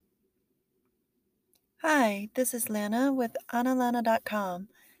Hi, this is Lana with AnnaLana.com,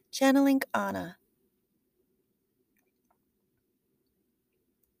 channeling Anna.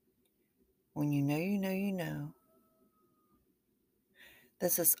 When you know, you know, you know.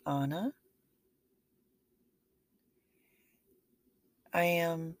 This is Anna. I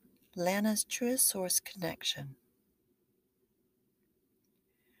am Lana's Truest Source Connection.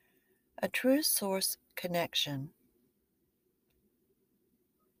 A Truest Source Connection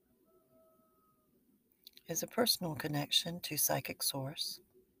is a personal connection to Psychic Source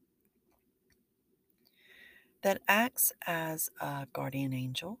that acts as a guardian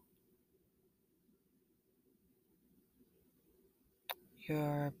angel,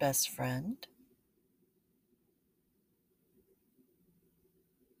 your best friend,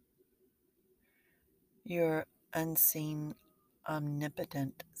 your unseen,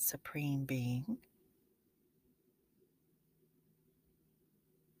 omnipotent, supreme being.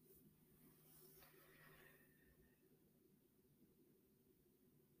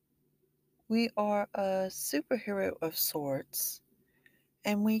 We are a superhero of sorts,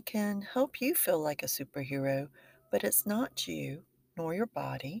 and we can help you feel like a superhero, but it's not you nor your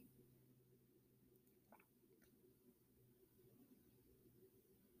body.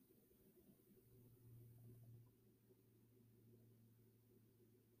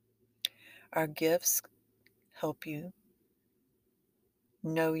 Our gifts help you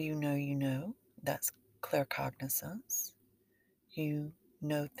know you know you know. That's claircognizance. You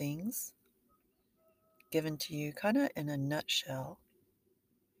know things given to you kind of in a nutshell.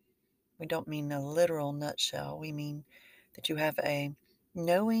 We don't mean a literal nutshell. We mean that you have a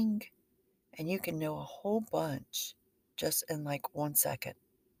knowing and you can know a whole bunch just in like 1 second.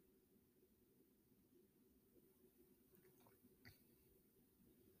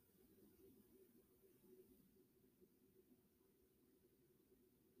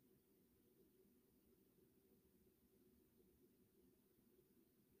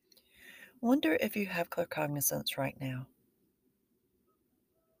 Wonder if you have claircognizance right now.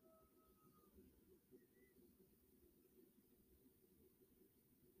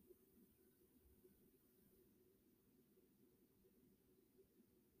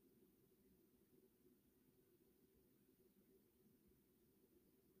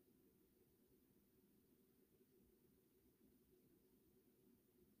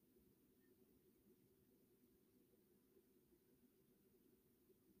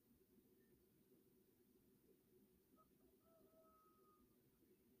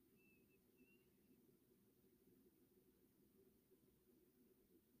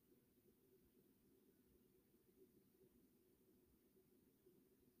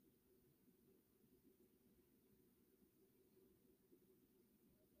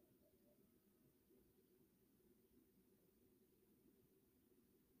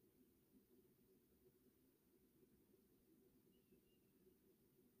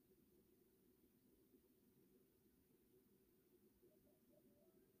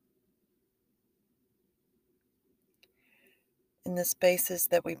 In the spaces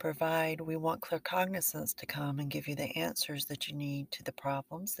that we provide, we want claircognizance to come and give you the answers that you need to the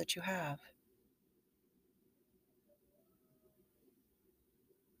problems that you have.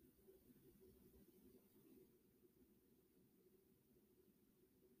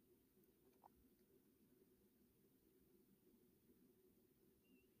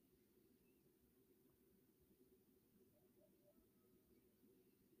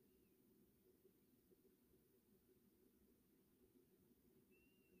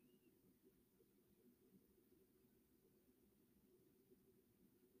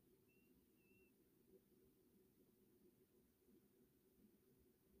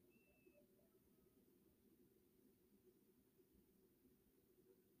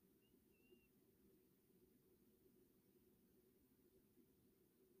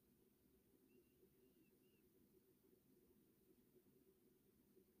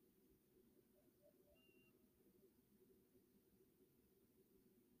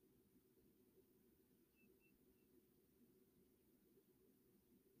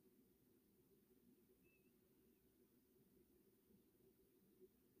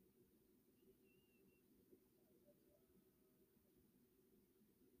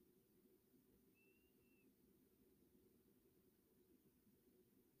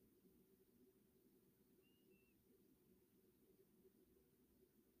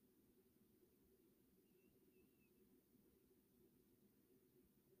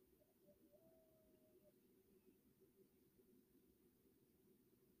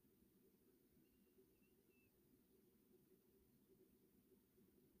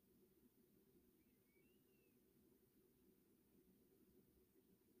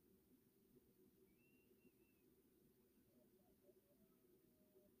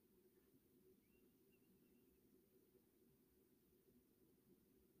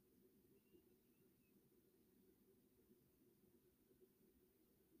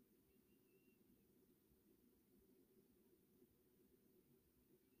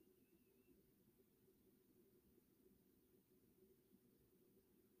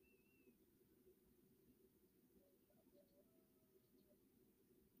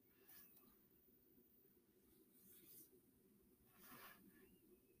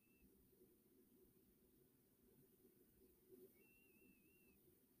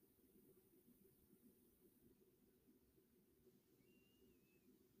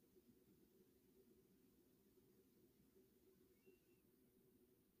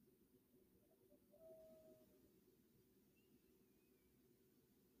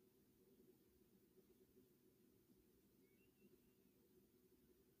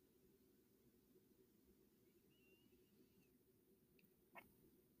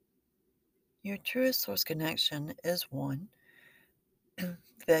 Your truest source connection is one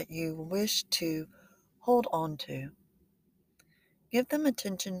that you wish to hold on to. Give them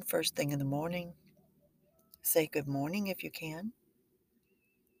attention first thing in the morning. Say good morning if you can.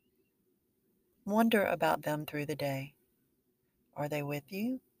 Wonder about them through the day. Are they with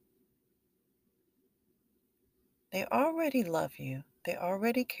you? They already love you. They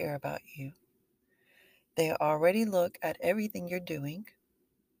already care about you. They already look at everything you're doing.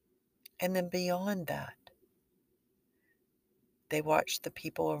 And then beyond that, they watch the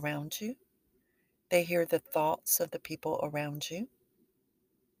people around you. They hear the thoughts of the people around you.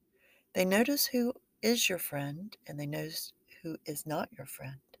 They notice who is your friend and they notice who is not your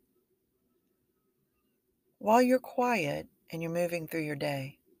friend. While you're quiet and you're moving through your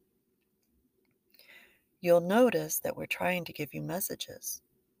day, you'll notice that we're trying to give you messages.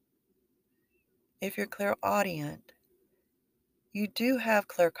 If you're clairaudient, you do have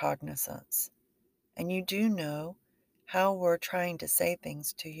claircognizance, and you do know how we're trying to say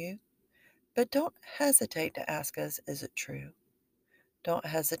things to you, but don't hesitate to ask us, is it true? Don't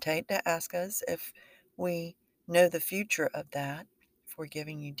hesitate to ask us if we know the future of that, if we're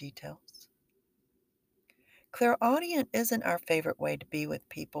giving you details. Clairaudient isn't our favorite way to be with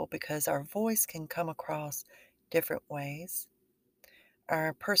people because our voice can come across different ways.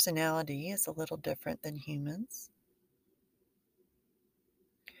 Our personality is a little different than humans.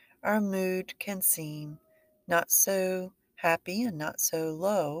 Our mood can seem not so happy and not so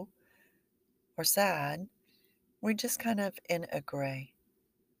low or sad. We're just kind of in a gray.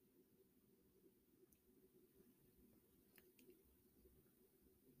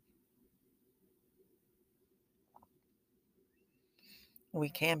 We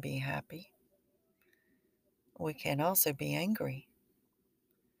can be happy. We can also be angry.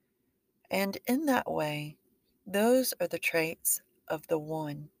 And in that way, those are the traits of the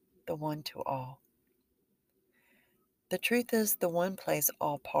one to all. The truth is, the one plays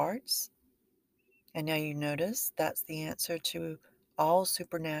all parts. And now you notice that's the answer to all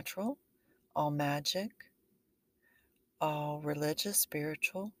supernatural, all magic, all religious,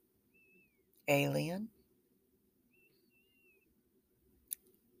 spiritual, alien.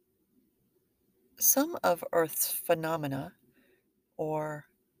 Some of Earth's phenomena or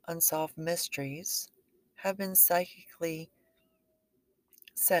unsolved mysteries have been psychically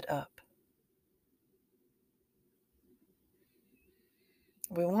set up.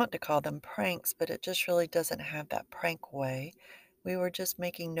 We want to call them pranks, but it just really doesn't have that prank way. We were just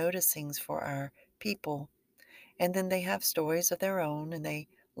making noticings for our people. And then they have stories of their own and they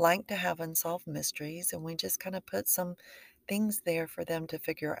like to have unsolved mysteries. And we just kind of put some things there for them to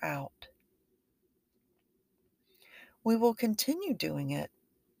figure out. We will continue doing it.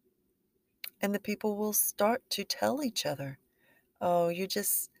 And the people will start to tell each other, oh,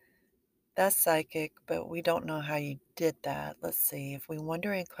 that's psychic, but we don't know how you did that. Let's see. If we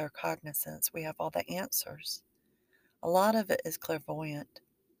wonder in claircognizance, we have all the answers. A lot of it is clairvoyant.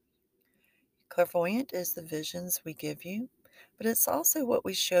 Clairvoyant is the visions we give you, but it's also what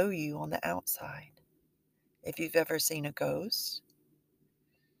we show you on the outside. If you've ever seen a ghost,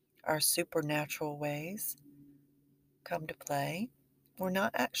 our supernatural ways come to play. We're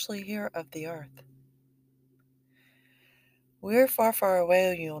not actually here of the earth. We're far, far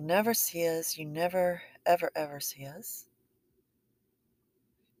away. You'll never see us. You never, ever, ever see us.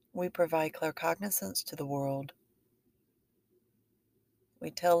 We provide claircognizance to the world.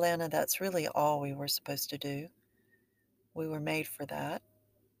 We tell Lana that's really all we were supposed to do. We were made for that.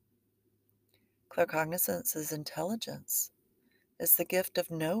 Claircognizance is intelligence. It's the gift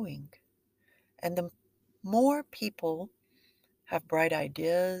of knowing. And the more people have bright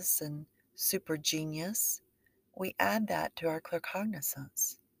ideas and super genius, we add that to our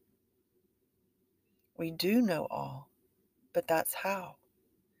claircognizance. We do know all, but that's how.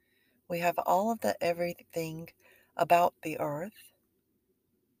 We have all of the everything about the earth.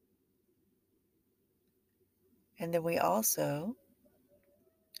 And then we also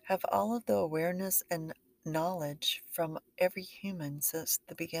have all of the awareness and knowledge from every human since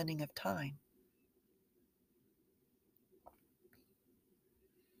the beginning of time.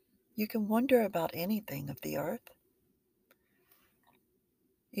 You can wonder about anything of the earth.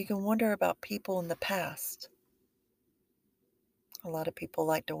 You can wonder about people in the past. A lot of people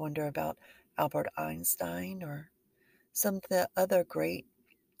like to wonder about Albert Einstein or some of the other great,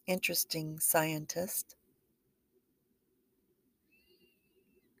 interesting scientists.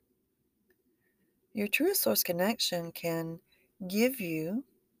 Your true source connection can give you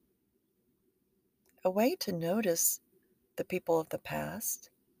a way to notice the people of the past.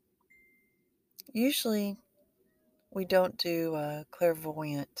 Usually, we don't do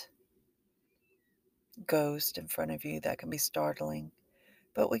clairvoyant ghost in front of you that can be startling,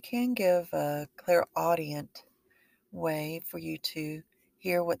 but we can give a clairaudient way for you to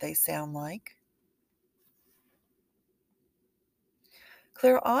hear what they sound like.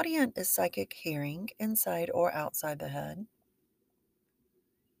 Clairaudient is psychic hearing inside or outside the head.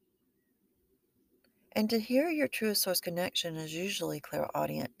 And to hear your truest source connection is usually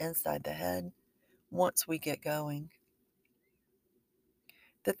clairaudient inside the head once we get going.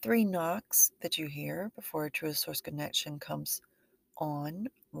 The 3 knocks that you hear before a truest source connection comes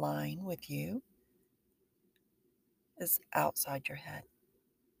online with you is outside your head.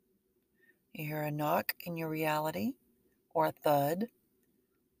 You hear a knock in your reality or a thud.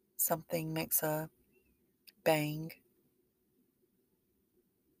 Something makes a bang.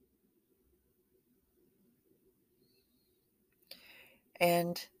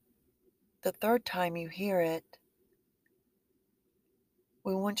 And the 3rd time you hear it,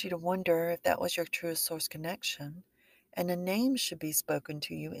 we want you to wonder if that was your truest source connection, and a name should be spoken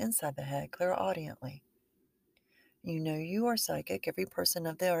to you inside the head clairaudiently. You know you are psychic. Every person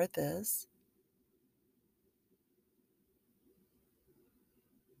of the earth is.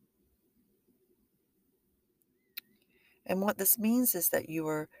 And what this means is that you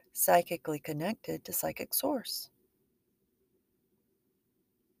are psychically connected to psychic source.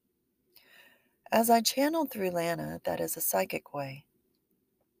 As I channeled through Lana, that is a psychic way.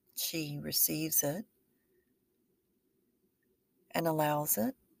 She receives it and allows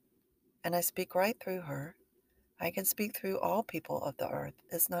it, and I speak right through her. I can speak through all people of the earth.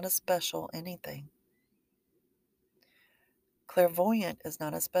 It's not a special anything. Clairvoyant is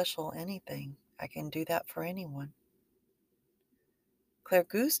not a special anything. I can do that for anyone.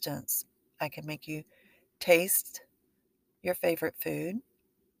 Clairgustance, I can make you taste your favorite food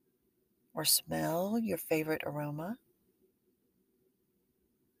or smell your favorite aroma.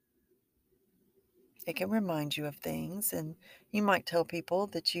 It can remind you of things, and you might tell people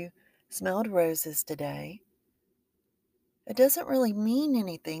that you smelled roses today. It doesn't really mean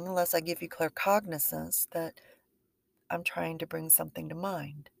anything unless I give you claircognizance that I'm trying to bring something to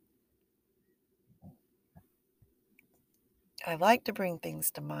mind. I like to bring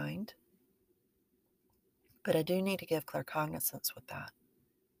things to mind, but I do need to give claircognizance with that.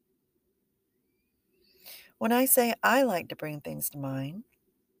 When I say I like to bring things to mind,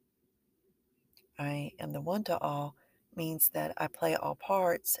 I am the one to all means that I play all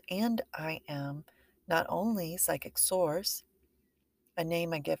parts, and I am not only psychic source, a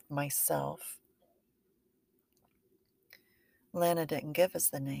name I give myself. Lana didn't give us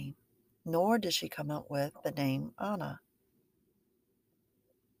the name, nor did she come up with the name Anna.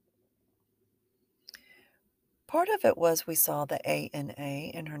 Part of it was we saw the A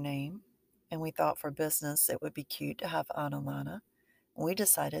in her name, and we thought for business it would be cute to have Anna Lana. We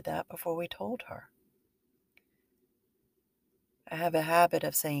decided that before we told her. I have a habit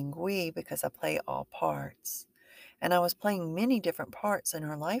of saying we because I play all parts, and I was playing many different parts in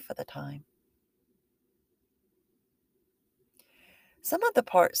her life at the time. Some of the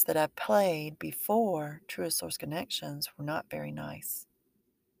parts that I played before Truest Source Connections were not very nice.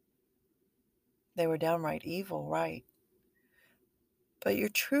 They were downright evil, right? But your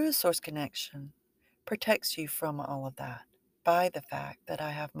Truest Source Connection protects you from all of that by the fact that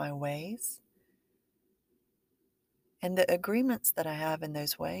I have my ways, and the agreements that I have in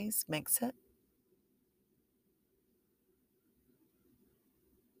those ways makes it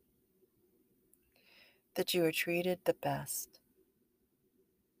that you are treated the best.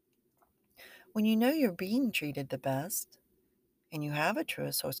 When you know you're being treated the best, and you have a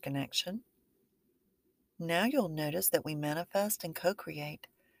Truest Source Connection, now you'll notice that we manifest and co-create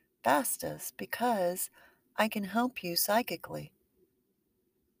fastest because I can help you psychically.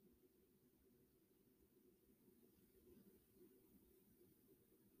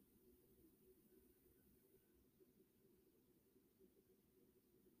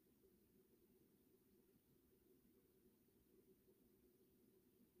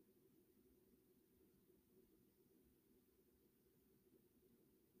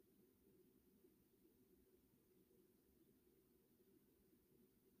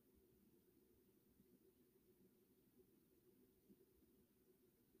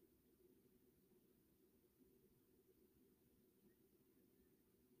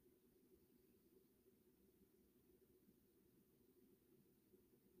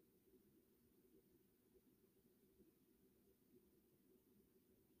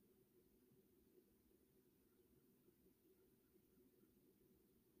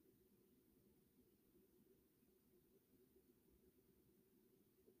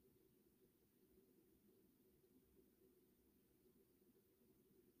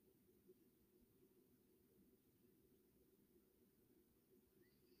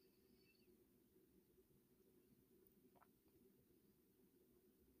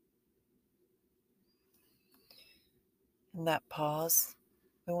 In that pause,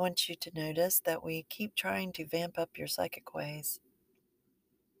 we want you to notice that we keep trying to vamp up your psychic ways.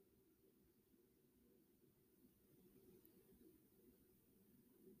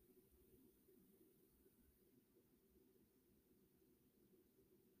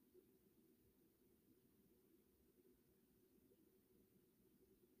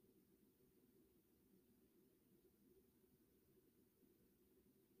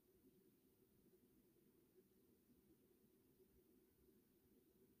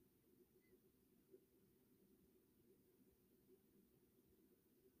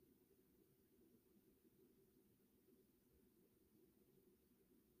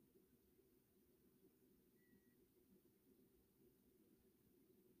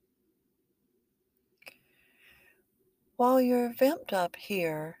 While you're vamped up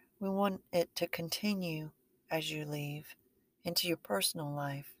here, we want it to continue as you leave into your personal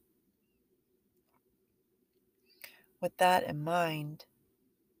life. With that in mind,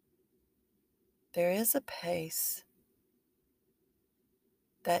 there is a pace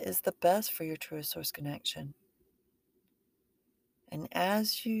that is the best for your truest source connection. And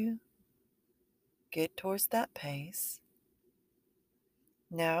as you get towards that pace,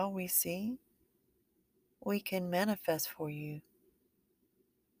 now we see we can manifest for you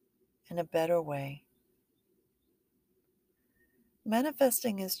in a better way.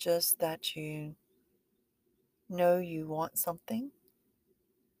 Manifesting is just that you know you want something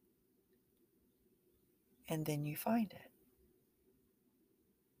and then you find it.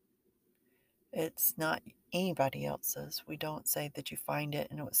 It's not anybody else's. We don't say that you find it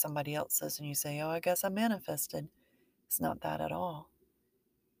and it was somebody else's and you say, oh, I guess I manifested. It's not that at all.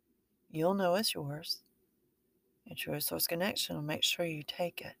 You'll know it's yours. Your Truest Source Connection will make sure you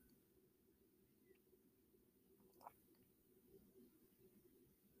take it.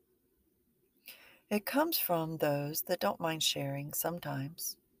 It comes from those that don't mind sharing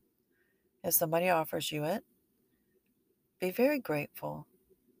sometimes. If somebody offers you it, be very grateful.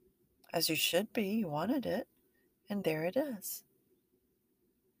 As you should be, you wanted it, and there it is.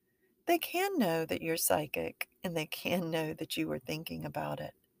 They can know that you're psychic, and they can know that you were thinking about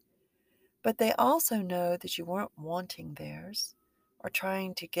it. But they also know that you weren't wanting theirs or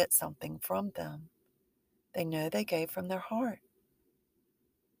trying to get something from them. They know they gave from their heart.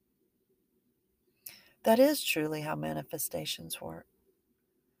 That is truly how manifestations work.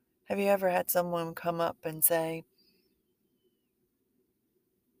 Have you ever had someone come up and say,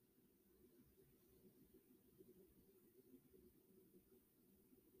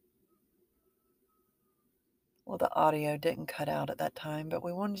 well, the audio didn't cut out at that time, but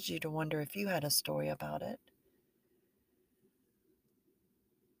we wanted you to wonder if you had a story about it.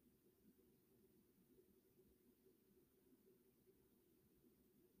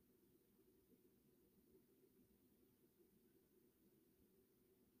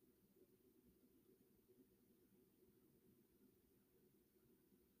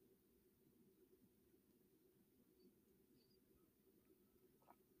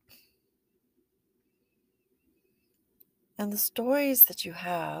 And the stories that you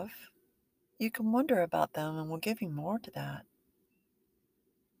have, you can wonder about them, and we'll give you more to that.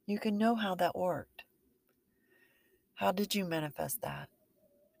 You can know how that worked. How did you manifest that?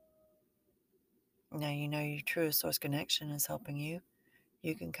 Now you know your truest source connection is helping you.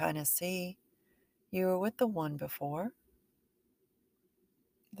 You can kind of see you were with the one before.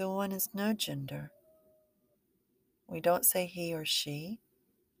 The one is no gender. We don't say he or she.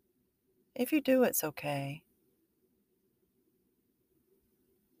 If you do, it's okay.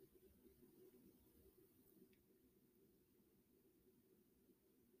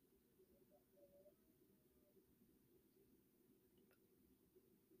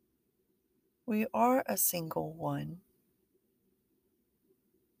 We are a single one.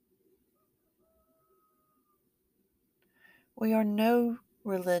 We are no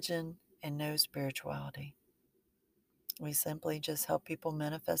religion and no spirituality. We simply just help people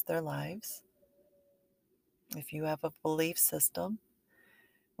manifest their lives. If you have a belief system,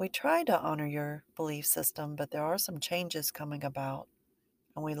 we try to honor your belief system, but there are some changes coming about,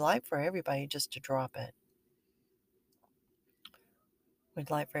 and we'd like for everybody just to drop it. We'd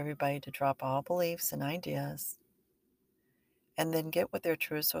like for everybody to drop all beliefs and ideas and then get with their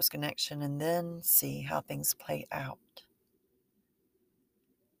truest source connection and then see how things play out.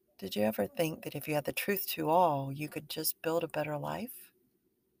 Did you ever think that if you had the truth to all, you could just build a better life?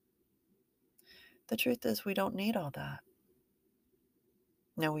 The truth is, we don't need all that.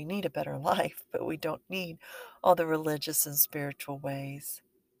 No, we need a better life, but we don't need all the religious and spiritual ways.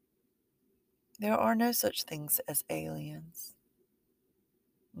 There are no such things as aliens.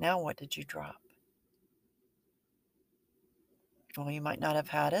 Now, what did you drop? Well, you might not have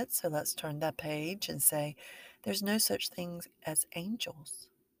had it, so let's turn that page and say, there's no such thing as angels.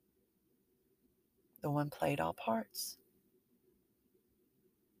 The one played all parts.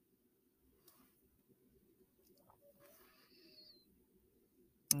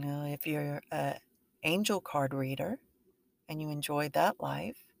 Now, if you're an angel card reader and you enjoy that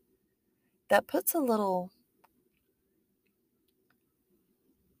life, that puts a little,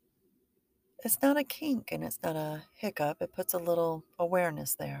 it's not a kink and it's not a hiccup, it puts a little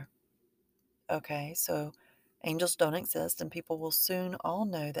awareness there. Okay, so angels don't exist, and people will soon all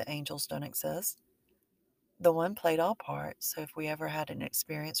know that angels don't exist. The one played all parts, so if we ever had an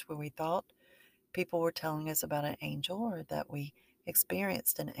experience where we thought people were telling us about an angel or that we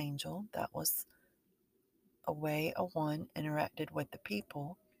experienced an angel, that was a way a one interacted with the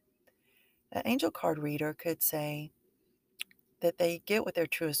people. An angel card reader could say that they get with their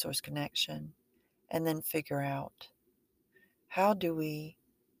truest source connection and then figure out, how do we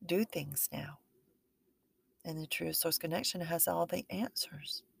do things now? And the truest source connection has all the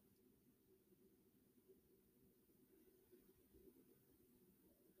answers.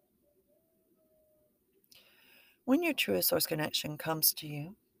 When your truest source connection comes to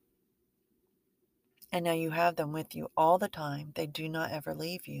you, and now you have them with you all the time, they do not ever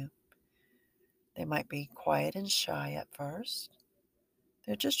leave you. They might be quiet and shy at first.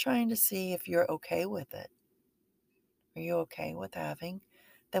 They're just trying to see if you're okay with it. Are you okay with having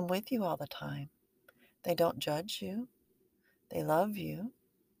them with you all the time? They don't judge you. They love you.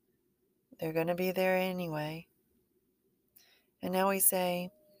 They're going to be there anyway. And now we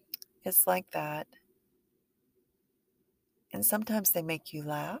say, it's like that. And sometimes they make you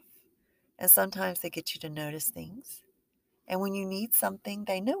laugh. And sometimes they get you to notice things. And when you need something,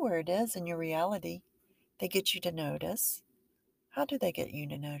 they know where it is in your reality. They get you to notice. How do they get you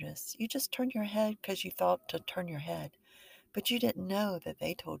to notice? You just turn your head because you thought to turn your head, but you didn't know that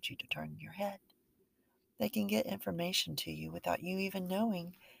they told you to turn your head. They can get information to you without you even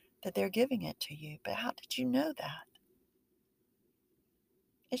knowing that they're giving it to you. But how did you know that?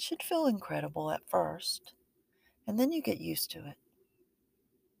 It should feel incredible at first, and then you get used to it.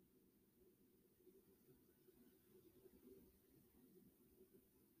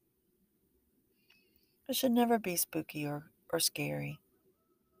 It should never be spooky or scary.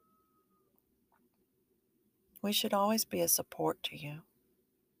 We should always be a support to you.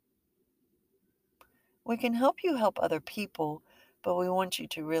 We can help you help other people, but we want you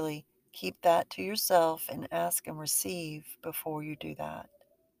to really keep that to yourself and ask and receive before you do that.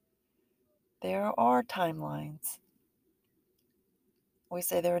 There are timelines. We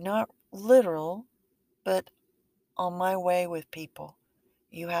say they're not literal, but on my way with people,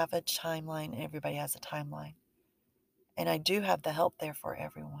 you have a timeline, everybody has a timeline. And I do have the help there for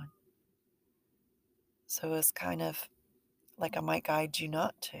everyone. So it's kind of like I might guide you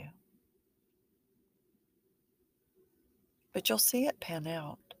not to. But you'll see it pan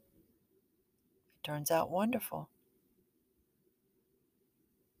out. It turns out wonderful.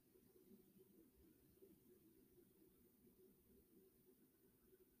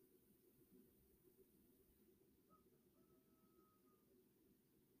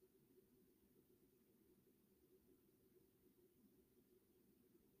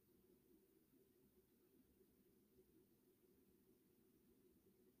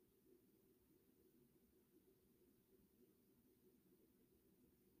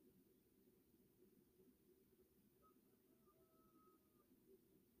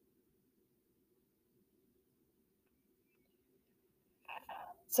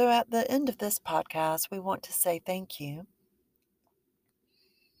 So at the end of this podcast, we want to say thank you.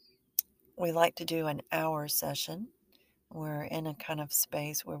 We like to do an hour session. We're in a kind of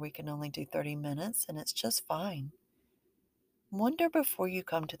space where we can only do 30 minutes, and it's just fine. Wonder before you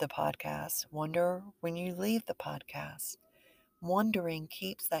come to the podcast. Wonder when you leave the podcast. Wondering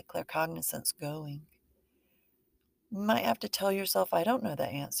keeps that claircognizance going. You might have to tell yourself, I don't know the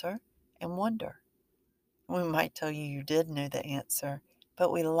answer, and wonder. We might tell you you did know the answer,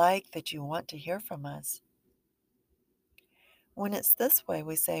 but we like that you want to hear from us. When it's this way,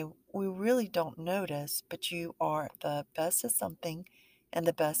 we say, we really don't notice, but you are the best at something and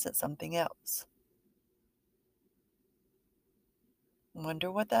the best at something else.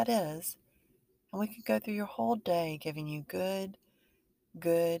 Wonder what that is, and we can go through your whole day giving you good,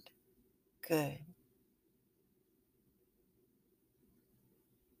 good, good.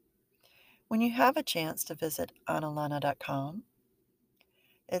 When you have a chance to visit analana.com,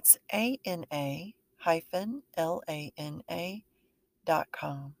 it's ANA-LANA.com.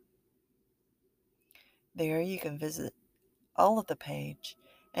 There you can visit all of the page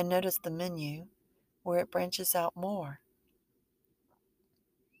and notice the menu where it branches out more.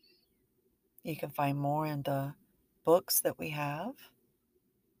 You can find more in the books that we have.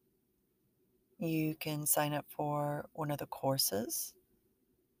 You can sign up for one of the courses.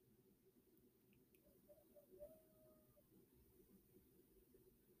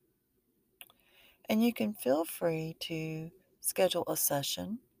 And you can feel free to schedule a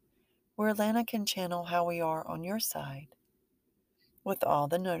session where Lana can channel how we are on your side with all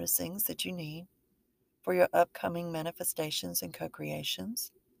the noticings that you need for your upcoming manifestations and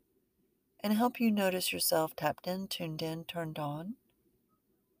co-creations, and help you notice yourself tapped in, tuned in, turned on,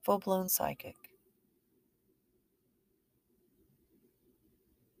 full-blown psychic.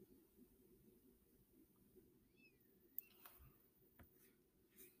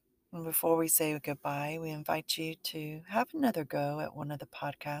 And before we say goodbye, we invite you to have another go at one of the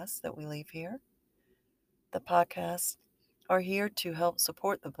podcasts that we leave here. The podcasts are here to help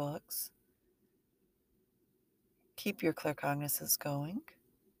support the books, keep your claircognizance going,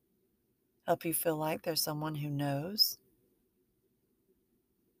 help you feel like there's someone who knows.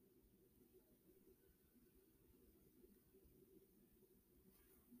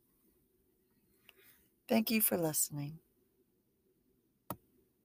 Thank you for listening.